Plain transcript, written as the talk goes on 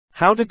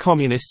How do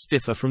communists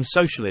differ from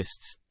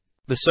socialists?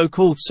 The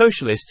so-called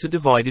socialists are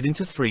divided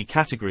into three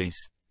categories.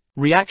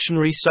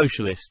 Reactionary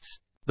socialists.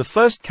 The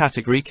first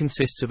category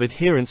consists of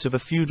adherents of a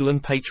feudal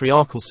and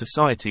patriarchal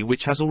society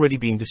which has already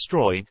been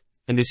destroyed,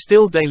 and is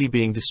still daily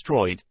being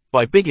destroyed,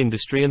 by big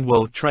industry and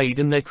world trade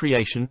and their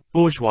creation,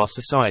 bourgeois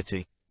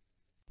society.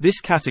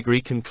 This category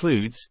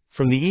concludes,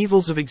 from the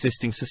evils of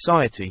existing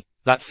society,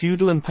 that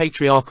feudal and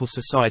patriarchal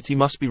society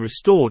must be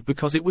restored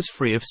because it was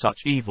free of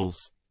such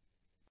evils.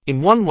 In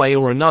one way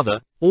or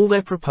another, all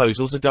their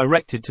proposals are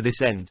directed to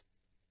this end.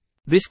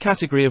 This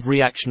category of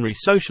reactionary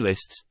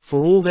socialists,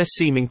 for all their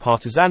seeming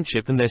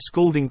partisanship and their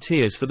scalding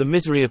tears for the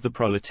misery of the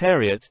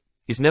proletariat,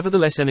 is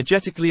nevertheless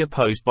energetically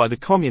opposed by the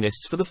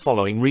communists for the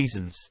following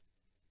reasons.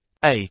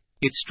 A.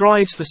 It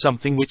strives for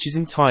something which is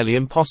entirely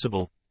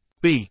impossible.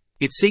 B.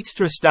 It seeks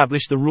to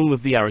establish the rule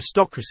of the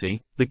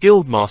aristocracy, the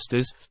guild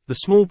masters, the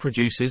small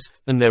producers,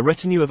 and their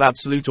retinue of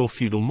absolute or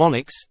feudal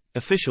monarchs,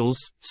 officials,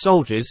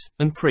 soldiers,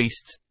 and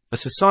priests, a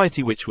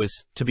society which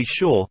was, to be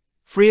sure,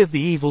 free of the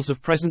evils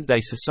of present-day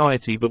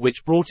society but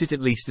which brought it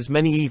at least as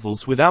many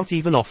evils without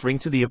even offering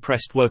to the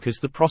oppressed workers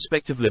the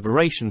prospect of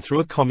liberation through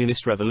a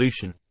communist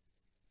revolution.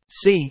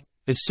 C.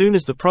 As soon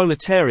as the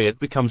proletariat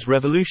becomes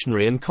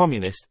revolutionary and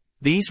communist,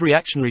 these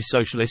reactionary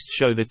socialists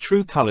show their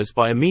true colors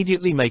by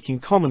immediately making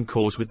common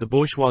cause with the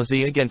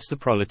bourgeoisie against the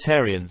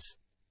proletarians.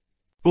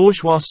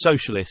 Bourgeois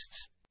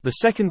socialists. The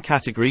second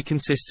category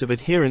consists of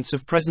adherents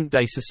of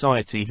present-day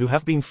society who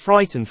have been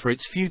frightened for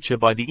its future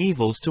by the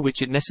evils to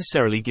which it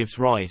necessarily gives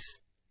rise.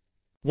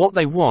 What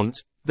they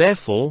want,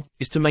 therefore,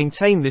 is to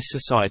maintain this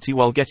society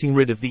while getting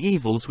rid of the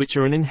evils which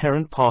are an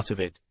inherent part of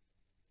it.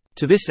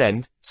 To this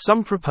end,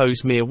 some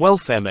propose mere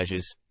welfare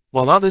measures,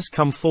 while others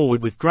come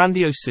forward with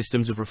grandiose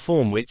systems of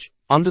reform which,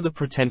 under the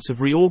pretense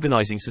of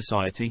reorganizing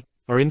society,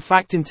 are in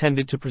fact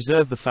intended to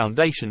preserve the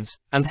foundations,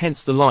 and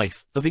hence the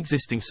life, of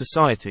existing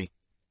society.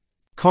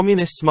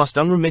 Communists must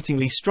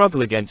unremittingly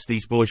struggle against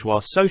these bourgeois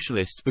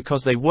socialists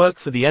because they work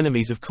for the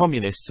enemies of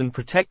communists and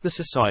protect the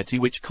society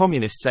which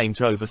communists aim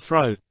to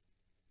overthrow.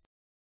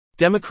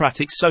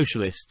 Democratic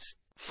socialists.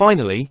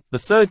 Finally, the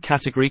third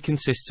category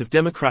consists of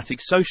democratic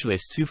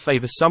socialists who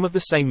favor some of the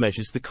same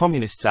measures the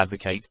communists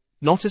advocate,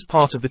 not as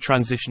part of the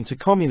transition to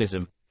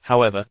communism,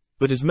 however,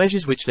 but as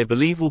measures which they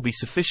believe will be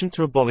sufficient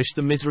to abolish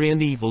the misery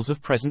and evils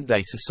of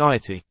present-day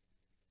society.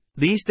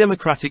 These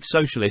democratic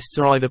socialists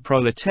are either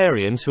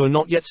proletarians who are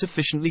not yet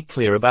sufficiently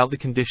clear about the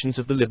conditions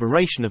of the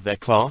liberation of their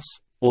class,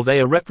 or they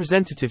are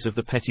representatives of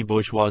the petty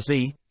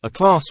bourgeoisie, a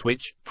class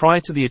which, prior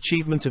to the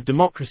achievement of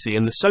democracy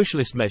and the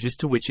socialist measures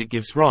to which it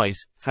gives rise,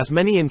 has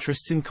many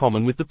interests in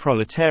common with the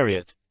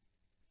proletariat.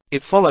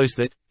 It follows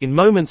that, in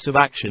moments of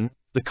action,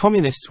 the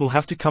communists will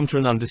have to come to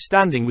an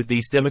understanding with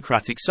these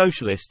democratic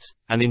socialists,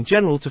 and in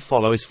general to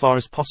follow as far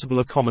as possible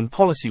a common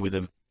policy with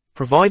them,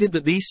 provided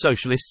that these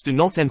socialists do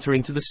not enter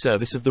into the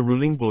service of the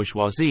ruling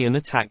bourgeoisie and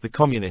attack the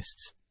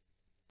communists.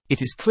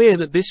 It is clear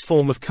that this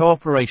form of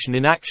cooperation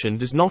in action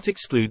does not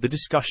exclude the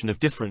discussion of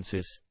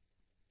differences.